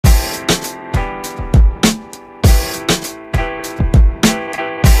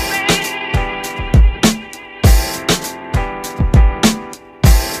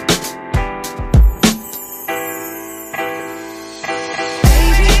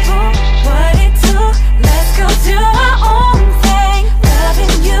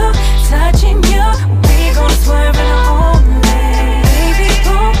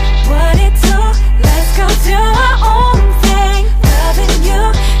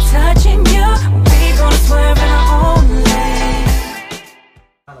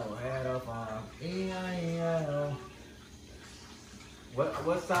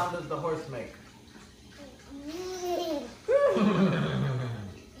sound does the horse make?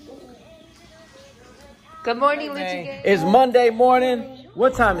 Good morning, Lucianotv. It's Monday morning.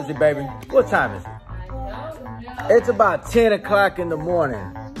 What time is it, baby? What time is it? It's about 10 o'clock in the morning.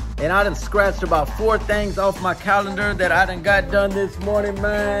 And I done scratched about 4 things off my calendar that I done got done this morning,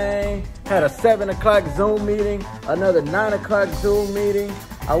 man. Had a 7 o'clock Zoom meeting, another 9 o'clock Zoom meeting.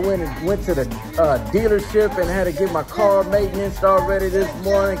 I went to the dealership and had to get my car maintenance already this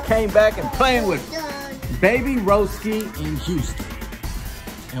morning. Came back and playing with Baby Roski in Houston.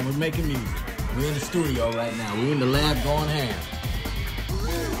 And we're making music. We're in the studio right now. We're in the lab going ham.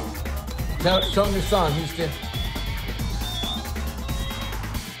 Show them your song, Houston.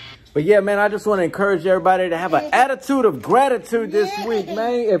 But yeah, man, I just want to encourage everybody to have an attitude of gratitude this week,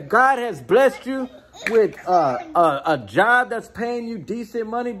 man. If God has blessed you with a job that's paying you decent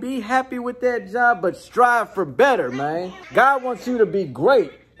money, be happy with that job, but strive for better, man. God wants you to be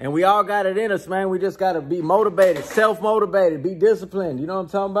great, and we all got it in us, man. We just got to be motivated, self-motivated, be disciplined. You know what I'm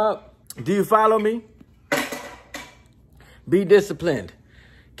talking about? Do you follow me? Be disciplined.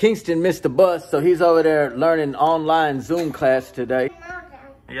 Kingston missed the bus, so he's over there learning online Zoom class today.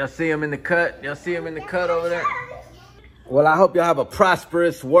 Y'all see him in the cut? Y'all see him in the cut over there? Well, I hope y'all have a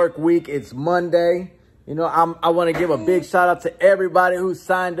prosperous work week. It's Monday. You know, I want to give a big shout out to everybody who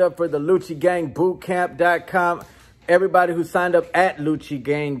signed up for the LuchiGangBootcamp.com. Everybody who signed up at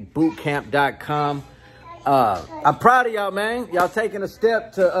LuchiGangBootcamp.com. I'm proud of y'all, man. Y'all taking a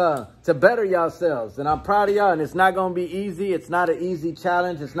step to better yourselves. And I'm proud of y'all. And it's not going to be easy. It's not an easy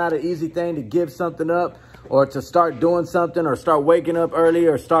challenge. It's not an easy thing to give something up, or to start doing something, or start waking up early,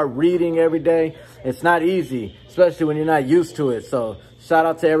 or start reading every day. It's not easy, especially when you're not used to it. So shout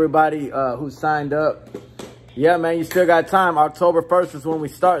out to everybody who signed up. Yeah, man, you still got time. October 1st is when we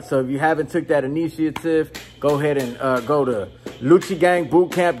start. So if you haven't took that initiative, go ahead and go to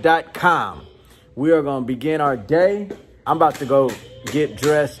LuchiGangBootcamp.com. We are going to begin our day. I'm about to go get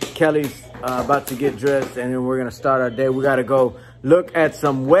dressed. Kelly's about to get dressed, and then we're going to start our day. We got to go look at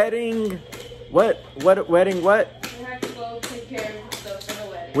some wedding. What? Wedding what? We have to go take care of stuff for the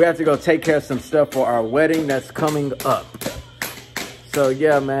wedding. We have to go take care of some stuff for our wedding that's coming up. So,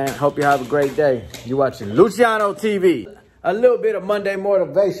 yeah, man, hope you have a great day. You're watching Lucianotv. A little bit of Monday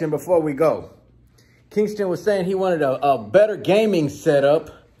motivation before we go. Kingston was saying he wanted a better gaming setup.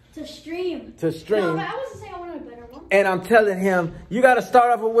 To stream. To stream. No, but I wasn't saying I wanted a better one. And I'm telling him, you got to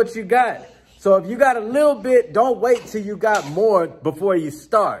start off with what you got. So if you got a little bit, don't wait till you got more before you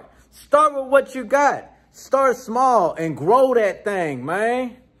start. Start with what you got. Start small and grow that thing,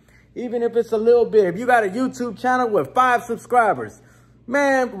 man. Even if it's a little bit. If you got a YouTube channel with 5 subscribers,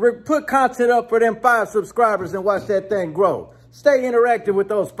 man, put content up for them 5 subscribers and watch that thing grow. Stay interactive with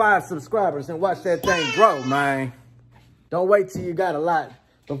those 5 subscribers and watch that thing grow, man. Don't wait till you got a lot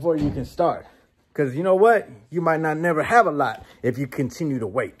before you can start. Because you know what? You might not never have a lot if you continue to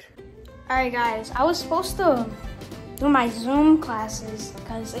wait. All right, guys. I was supposed to do my Zoom classes,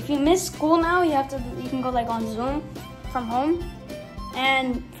 because if you miss school now, you can go like on Zoom from home.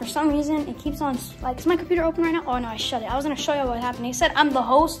 And for some reason, it keeps on, like, is my computer open right now? Oh no, I shut it. I was gonna show you what happened. He said, I'm the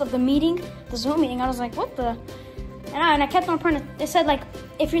host of the meeting, the Zoom meeting. I was like, what the? And I kept on printing. It said like,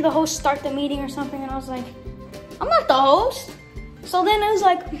 if you're the host, start the meeting or something. And I was like, I'm not the host. So then it was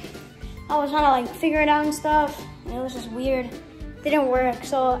like, I was trying to like figure it out and stuff. And it was just weird. It didn't work.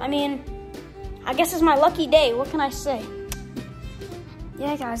 So, I mean, I guess it's my lucky day. What can I say?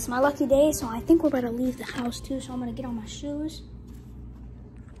 Yeah, guys, it's my lucky day. So I think we're about to leave the house too. So I'm gonna get on my shoes.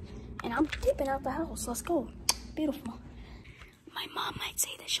 And I'm dipping out the house. Let's go. Beautiful. My mom might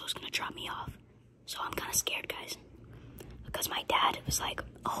say that she was gonna drop me off. So I'm kind of scared, guys. Because my dad was like,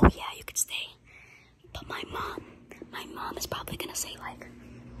 oh yeah, you could stay. But my mom is probably gonna say like,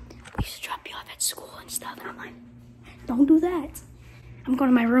 we should drop you off at school and stuff. And I'm like, don't do that. I'm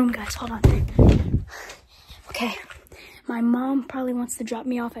going to my room, guys. Hold on. Okay. My mom probably wants to drop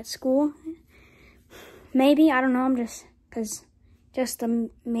me off at school. Maybe, I don't know. I'm just a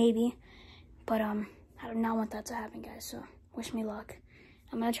maybe. But I do not want that to happen, guys. So wish me luck.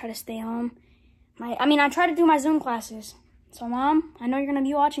 I'm gonna try to stay home. I tried to do my Zoom classes. So Mom, I know you're gonna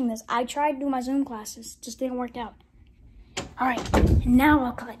be watching this. I tried to do my Zoom classes, just didn't work out. All right, and now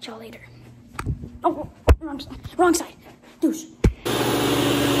I'll catch y'all later. Oh, wrong side. Deuce.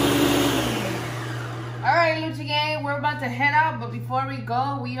 All right, Lucha Gang, we're about to head out, but before we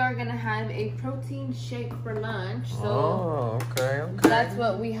go, we are gonna have a protein shake for lunch. So okay. That's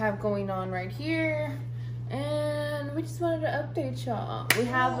what we have going on right here. And we just wanted to update y'all. We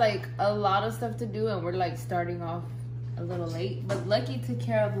have like a lot of stuff to do, and we're like starting off a little late, but Lucky took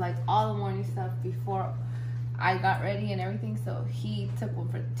care of like all the morning stuff before I got ready and everything, so he took one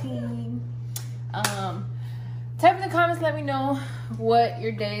for the team. Type in the comments, let me know what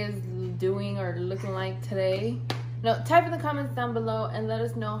your day is doing or looking like today. No, type in the comments down below and let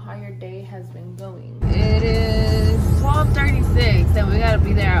us know how your day has been going. It is 12:36 and we gotta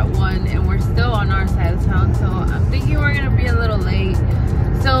be there at 1, and we're still on our side of town, so I'm thinking we're gonna be a little late.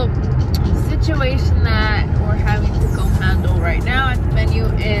 So the situation that we're having to go handle right now at the venue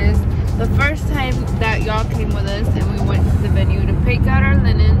is the first time that y'all came with us and we went to the venue to pick out our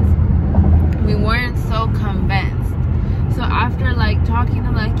linens, we weren't so convinced. So after like talking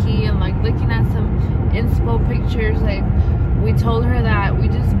to Lucky and like looking at some inspo pictures, like we told her that we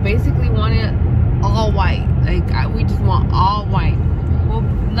just basically wanted all white. Like we just want all white. Well,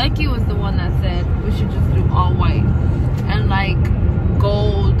 Lucky was the one that said we should just do all white and like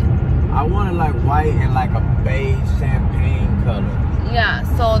gold. I wanted like white and like a beige champagne color. Yeah,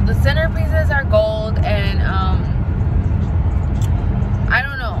 so the centerpieces are gold, and I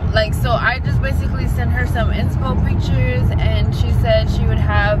don't know, like, so I just basically sent her some inspo pictures, and she said she would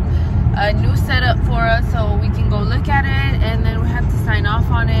have a new setup for us so we can go look at it, and then we have to sign off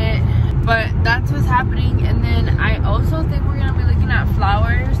on it. But that's what's happening. And then I also think we're gonna be looking at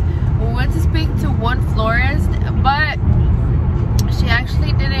flowers. We went to speak to one florist, but she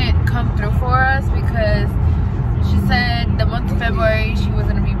actually didn't come through for us because she said the month of February she was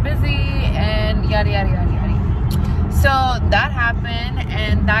gonna be busy and yada yada yada yada. So that happened,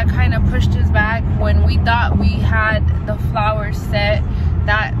 and that kind of pushed us back. When we thought we had the flowers set,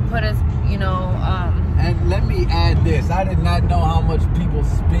 that put us, you know, and let me add this, I did not know how much people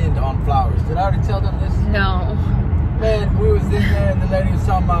spend on flowers. Did I already tell them this? No. Man, we was in there and the lady was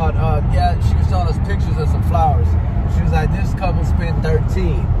talking about, yeah, she was showing us pictures of some flowers. She was like, this couple spent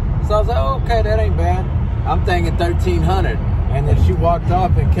 13. So I was like, oh, okay, that ain't bad. I'm thinking 1,300. And then she walked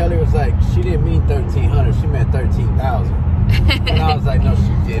off and Kelly was like, she didn't mean 1,300, she meant 13,000. And I was like, no,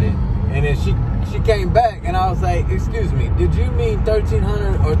 she didn't. And then she came back and I was like, excuse me, did you mean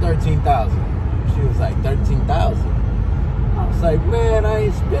 1,300 or 13,000? She was like, 13,000. I was like, man, I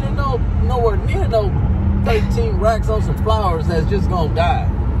ain't spending nowhere near no 13 racks on some flowers that's just gonna die.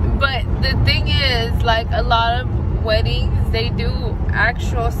 But the thing is, like, a lot of weddings, they do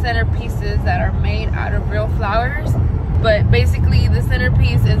actual centerpieces that are made out of real flowers. But basically the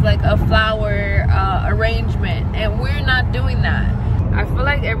centerpiece is like a flower arrangement, and we're not doing that. I feel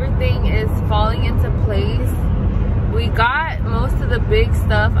like everything is falling into place. We got most of the big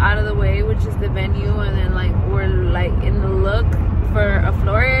stuff out of the way, which is the venue, and then like we're like in the look for a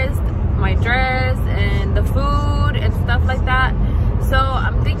florist, my dress, and the food and stuff like that. So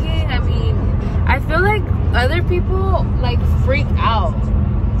I'm thinking, I mean, I feel like other people like freak out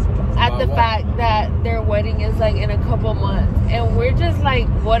at the fact that their wedding is like in a couple months, and we're just like,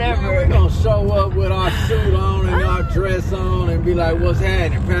 whatever. Man, we're gonna show up with our suit on and our dress on and be like, what's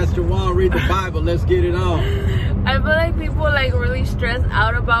happening? Pastor Juan, read the Bible, let's get it on. I feel like people like really stress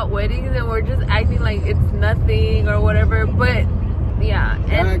out about weddings, and we're just acting like it's nothing or whatever. But yeah,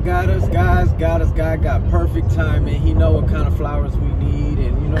 God got us, guys got us. God got perfect timing. He know what kind of flowers we need,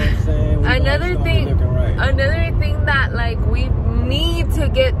 and you know what I'm saying. Another thing that like we need to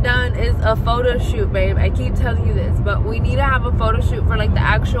get done is a photo shoot, babe. I keep telling you this, but we need to have a photo shoot for like the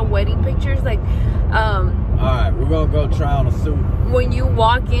actual wedding pictures. Like, all right, we're gonna go try on a suit. When you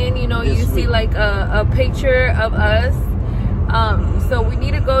walk in, you know, you see like a picture of us. So we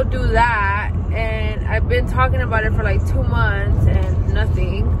need to go do that, and I've been talking about it for like 2 months and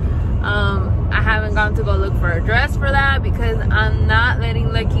nothing. I haven't gone to go look for a dress for that because I'm not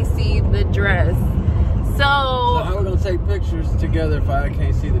letting Lucky see the dress. So how are we gonna take pictures together if I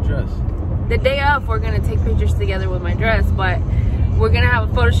can't see the dress? The day of, we're gonna take pictures together with my dress, but we're gonna have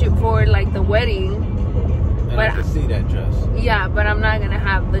a photo shoot for like the wedding. And I can see that dress. Yeah, but I'm not gonna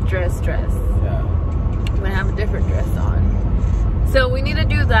have the dress. Yeah. I'm gonna have a different dress on. So we need to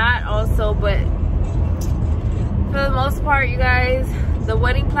do that also, but for the most part, you guys, the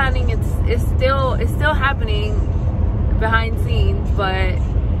wedding planning is still happening behind scenes, but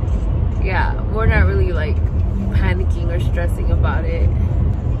yeah, we're not really like panicking or stressing about it.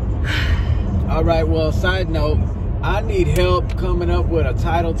 All right, well, side note, I need help coming up with a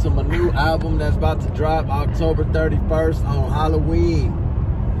title to my new album that's about to drop October 31st on Halloween.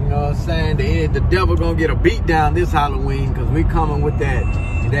 You know what I'm saying? The devil gonna get a beat down this Halloween because we coming with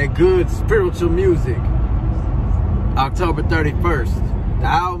that good spiritual music. October 31st. The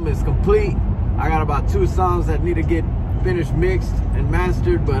album is complete. I got about 2 songs that need to get finished, mixed, and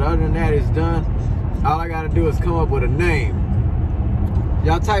mastered, but other than that, it's done. All I gotta do is come up with a name.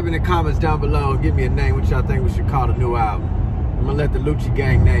 Y'all type in the comments down below and give me a name what y'all think we should call the new album. I'm gonna let the Lucci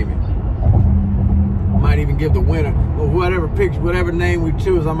gang name it. Might even give the winner, or whatever name we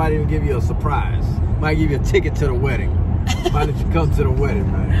choose, I might even give you a surprise. Might give you a ticket to the wedding. Why don't you come to the wedding,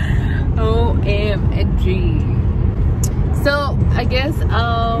 man? OMG. So, I guess,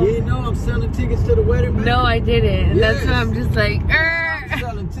 You didn't know I'm selling tickets to the wedding, man? No, I didn't. Yes. That's why I'm just like, I'm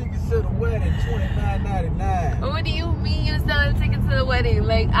selling tickets to the wedding, $29.99. What do you mean you're selling tickets to the wedding?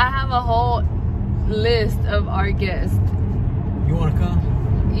 Like, I have a whole list of our guests. You want to come?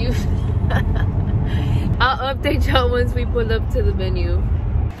 I'll update y'all once we pull up to the venue.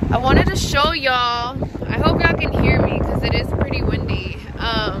 I wanted to show y'all, I hope y'all can hear me because it is pretty windy.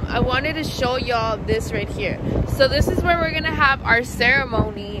 I wanted to show y'all this right here. So this is where we're gonna have our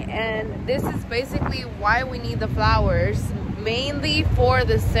ceremony, and this is basically why we need the flowers, mainly for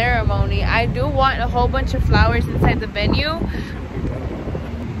the ceremony. I do want a whole bunch of flowers inside the venue.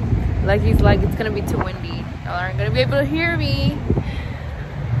 Like he's like, it's gonna be too windy. Y'all aren't gonna be able to hear me.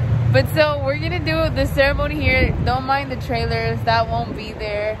 But so we're gonna do the ceremony here. Don't mind the trailers, that won't be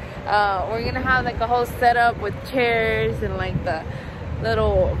there. We're gonna have like a whole setup with chairs and like the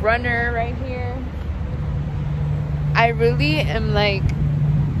little runner right here. I really am like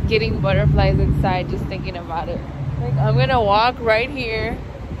getting butterflies inside just thinking about it. Like I'm gonna walk right here.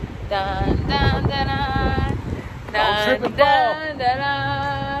 Dun dun dun dun. Dun dun dun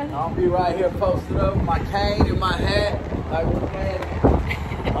dun. I'll be right here posted up with my cane and my hat. Like we're playing.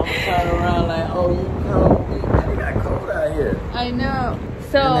 I'm gonna turn around like, oh, you cold? Man, it got cold out here. I know.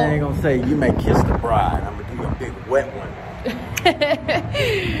 So and they ain't gonna say, you may kiss the bride. I'm gonna do a big wet one.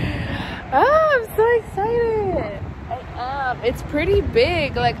 Oh, I'm so excited. I am. It's pretty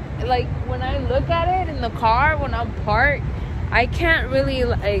big. Like when I look at it in the car when I'm parked, I can't really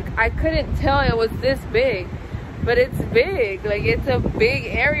I couldn't tell it was this big, but it's big. Like it's a big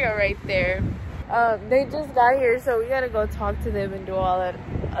area right there. They just got here, so we gotta go talk to them and do all that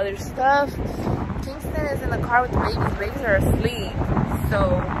other stuff. Kingston is in the car with the babies. The babies are asleep,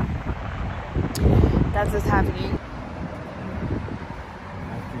 so that's what's happening.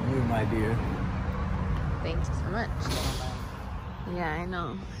 After you, my dear. Thank you so much. Yeah, I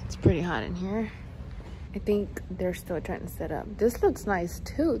know. It's pretty hot in here. I think they're still trying to set up. This looks nice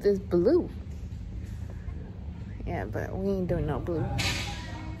too, this blue. Yeah, but we ain't doing no blue.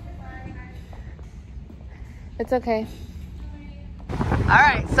 It's okay. All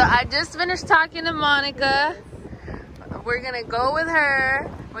right, so I just finished talking to Monica. We're gonna go with her.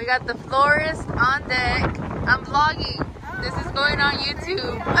 We got the florist on deck. I'm vlogging. This is going on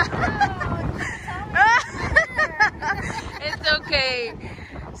YouTube. It's okay.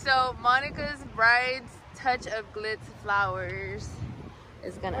 So Monica's bride's touch of glitz flowers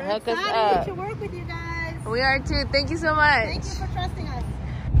is gonna hook us up. to work with you guys. We are too. Thank you so much. Thank you for trusting us.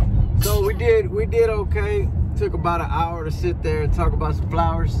 So we did okay. Took about an hour to sit there and talk about some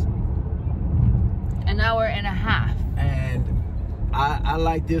flowers. An hour and a half. And I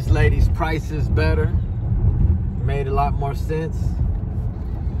like this lady's prices better. Made a lot more sense.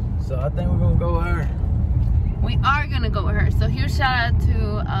 So I think we're gonna go with her. We are gonna go with her. So huge shout out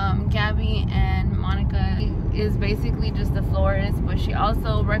to Gabby and Monica. She is basically just the florist, but she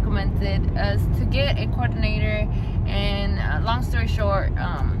also recommended us to get a coordinator. And long story short,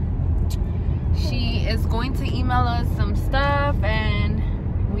 she is going to email us some stuff, and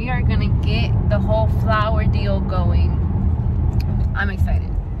we are gonna get the whole flower deal going. I'm excited.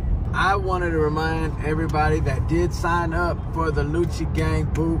 I wanted to remind everybody that did sign up for the Lucci Gang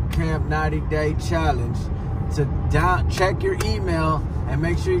Boot Camp 90-Day Challenge to check your email, and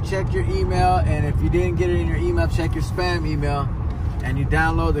make sure you check your email, and if you didn't get it in your email, check your spam email, and you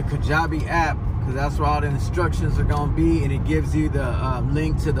download the Kajabi app, because that's where all the instructions are going to be, and it gives you the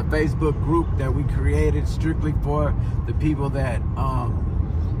link to the Facebook group that we created strictly for the people that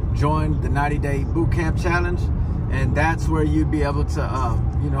joined the 90-Day Boot Camp Challenge. And that's where you'd be able to,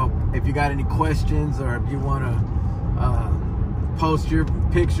 you know, if you got any questions, or if you want to post your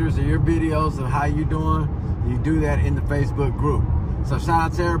pictures or your videos of how you're doing, you do that in the Facebook group. So shout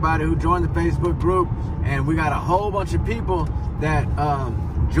out to everybody who joined the Facebook group. And we got a whole bunch of people that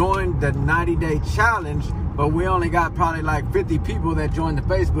joined the 90-Day Challenge, but we only got probably like 50 people that joined the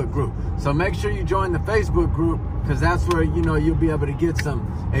Facebook group. So make sure you join the Facebook group, because that's where, you know, you'll be able to get some,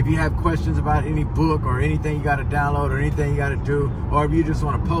 if you have questions about any book or anything you got to download or anything you got to do, or if you just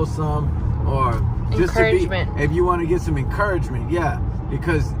want to post some, or just encouragement. if you want to get some encouragement, yeah,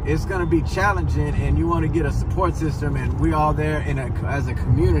 because it's going to be challenging, and you want to get a support system, and we all there as a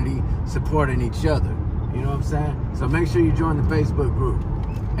community supporting each other. You know what I'm saying? So make sure you join the Facebook group.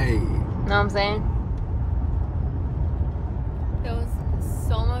 Hey. Know what I'm saying? There was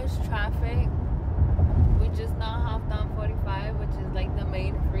so much traffic. We just now hopped on 45, which is like the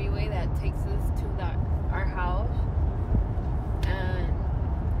main freeway that takes us to that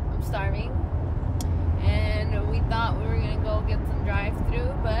starving. And we thought we were going to go get some drive-thru,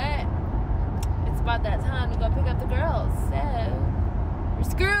 but it's about that time to go pick up the girls. So, we're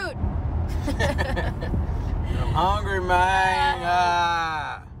screwed. I'm hungry, man.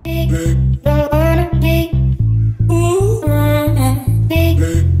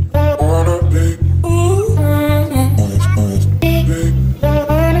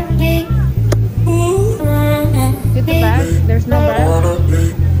 Get the bag. There's no bag.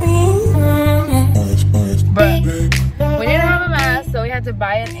 But we didn't have a mask, so we had to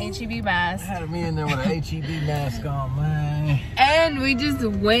buy an HEB mask. Had me in there with an HEB mask on, man. And we just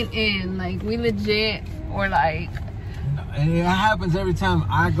went in. Like, we legit were like... And it happens every time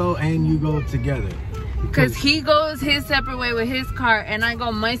I go and you go together. Because he goes his separate way with his cart, and I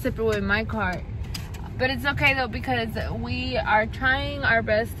go my separate way with my cart. But it's okay though, because we are trying our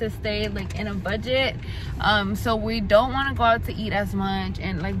best to stay like in a budget. So we don't want to go out to eat as much,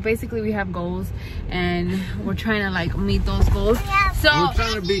 and like basically we have goals and we're trying to like meet those goals. So we're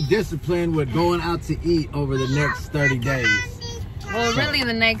trying to be disciplined with going out to eat over the next 30 days. Well, really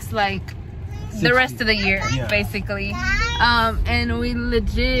the next like the rest of the year, yeah. Basically. And we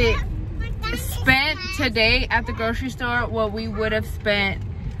legit spent today at the grocery store what we would have spent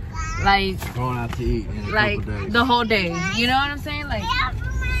like going out to eat in like a couple days. The whole day. You know what I'm saying? Like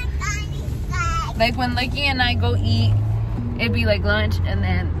when Lucky and I go eat, it'd be like lunch and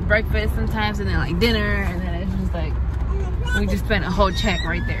then breakfast sometimes and then like dinner, and then it's just like we just spent a whole check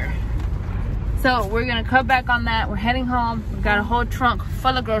right there. So we're gonna cut back on that. We're heading home. We've got a whole trunk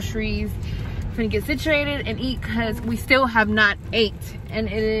full of groceries. We're gonna get situated and eat because we still have not ate, and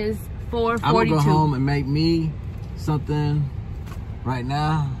it is 4:42. I'm gonna go home and make me something right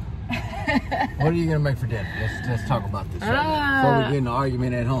now. What are you gonna make for dinner? Let's talk about this right now. Before we get in an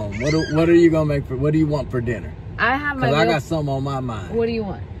argument at home. What are you gonna make for? What do you want for dinner? I have my. I got something on my mind. What do you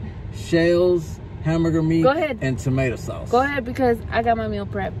want? Shells, hamburger meat, go ahead, and tomato sauce. Go ahead, because I got my meal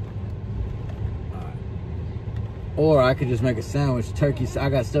prep. Right. Or I could just make a sandwich, turkey. I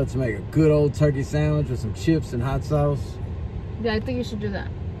got stuff to make a good old turkey sandwich with some chips and hot sauce. Yeah, I think you should do that.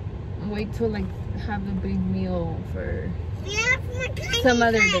 Wait till like have a big meal for some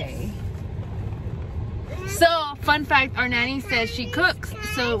other day. So, fun fact, our nanny says she cooks.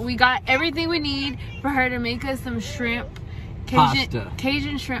 So, we got everything we need for her to make us some shrimp,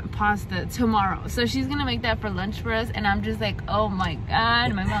 Cajun shrimp pasta tomorrow. So, she's going to make that for lunch for us. And I'm just like, oh my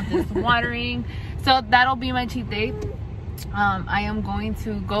God, my mouth is watering. So, that'll be my cheat day. I am going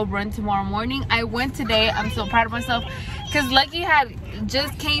to go run tomorrow morning. I went today. I'm so proud of myself. Because Lucky had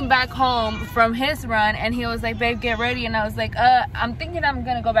just came back home from his run, and he was like, babe, get ready. And I was like, I'm thinking I'm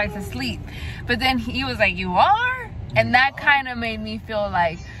gonna go back to sleep. But then he was like, you are? And that kind of made me feel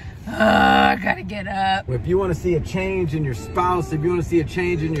like, I gotta get up. If you want to see a change in your spouse, if you want to see a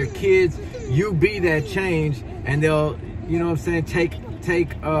change in your kids, you be that change, and they'll, you know what I'm saying, take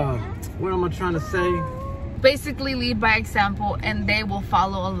what am I trying to say? Basically lead by example, and they will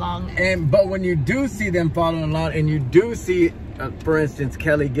follow along. But when you do see them following along, and you do see for instance,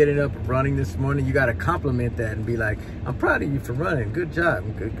 Kelly getting up and running this morning, you got to compliment that and be like, I'm proud of you for running. Good job.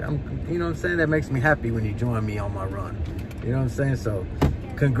 You know what I'm saying? That makes me happy when you join me on my run. You know what I'm saying? So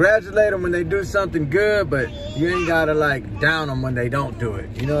congratulate them when they do something good, but you ain't got to like down them when they don't do it.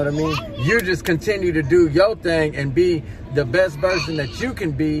 You know what I mean? You just continue to do your thing and be the best version that you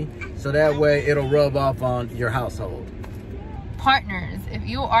can be, so that way it'll rub off on your household. Partners, if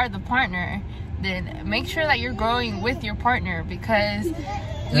you are the partner, then make sure that you're growing with your partner, because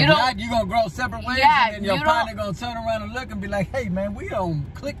you're gonna grow separate ways, and then your partner gonna turn around and look and be like, hey man, we don't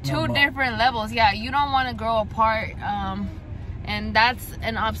click no more. Different levels. Yeah, you don't want to grow apart, and that's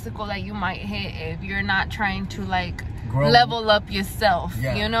an obstacle that you might hit if you're not trying to like level up yourself.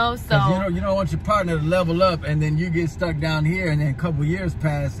 Yeah. You know, so you don't want your partner to level up and then you get stuck down here, and then a couple years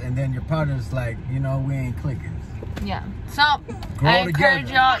pass and then your partner's like, you know, we ain't clicking. Yeah, so I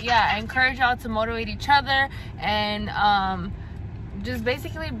encourage y'all to motivate each other and just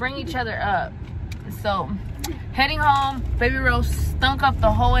basically bring each other up. So heading home, Baby Rose stunk up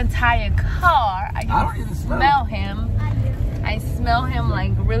the whole entire car. I don't even smell him. I smell him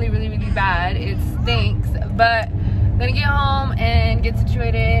like really, really, really bad. It stinks. But I'm gonna get home and get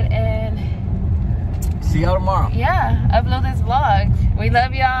situated and see y'all tomorrow. Yeah, upload this vlog. We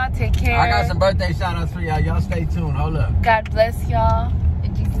love y'all. Take care. I got some birthday shout outs for y'all. Y'all stay tuned. Hold up. God bless y'all.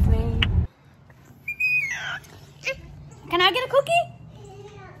 In Jesus' name. Can I get a cookie?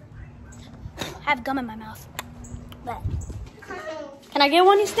 I have gum in my mouth. But can I get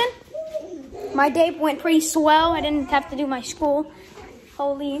one, Houston? My day went pretty swell. I didn't have to do my school.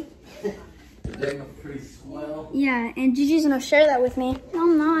 Holy. Looking pretty swell. Yeah, and Gigi's gonna share that with me. No,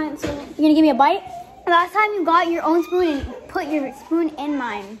 I'm not. So, you gonna give me a bite? Last time you got your own spoon and put your spoon in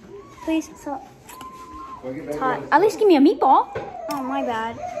mine. Please, so. It's hot. At least give me a meatball. Oh, my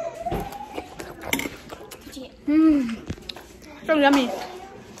bad. So yummy.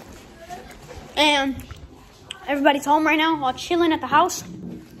 And everybody's home right now, all chilling at the house.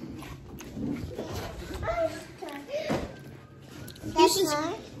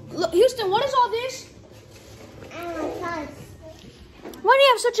 Houston, what is all this? Why do you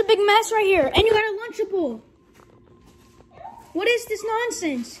have such a big mess right here? And you got a Lunchable. What is this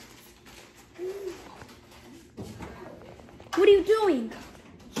nonsense? What are you doing?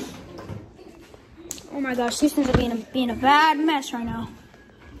 Oh my gosh, Houston's being a bad mess right now.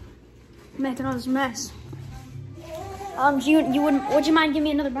 Making all this mess. Would you mind giving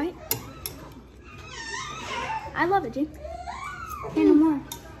me another bite? I love it, G. Hey, no more.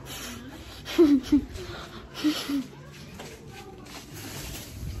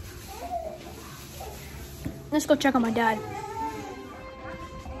 Let's go check on my dad.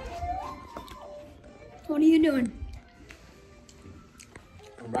 What are you doing?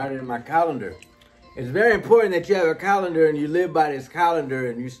 I'm writing in my calendar. It's very important that you have a calendar and you live by this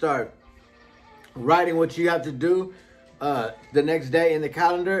calendar and you start writing what you have to do the next day in the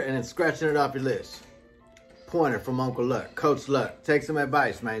calendar and then scratching it off your list. Pointer from Uncle Luck, Coach Luck. Take some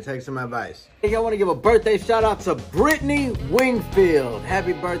advice, man. Take some advice. I want to give a birthday shout out to Brittany Wingfield.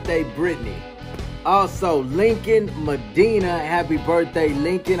 Happy birthday, Brittany. Also, Lincoln Medina. Happy birthday,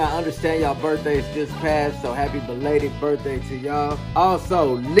 Lincoln. I understand y'all birthdays just passed, so happy belated birthday to y'all.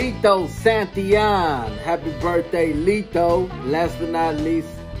 Also, Lito Santillan. Happy birthday, Lito. Last but not least,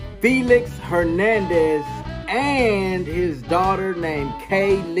 Felix Hernandez and his daughter named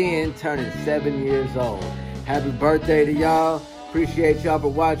Kaylin turning 7 years old. Happy birthday to y'all. Appreciate y'all for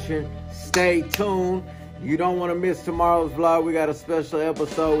watching. Stay tuned. You don't want to miss tomorrow's vlog. We got a special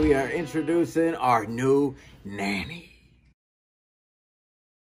episode. We are introducing our new nanny.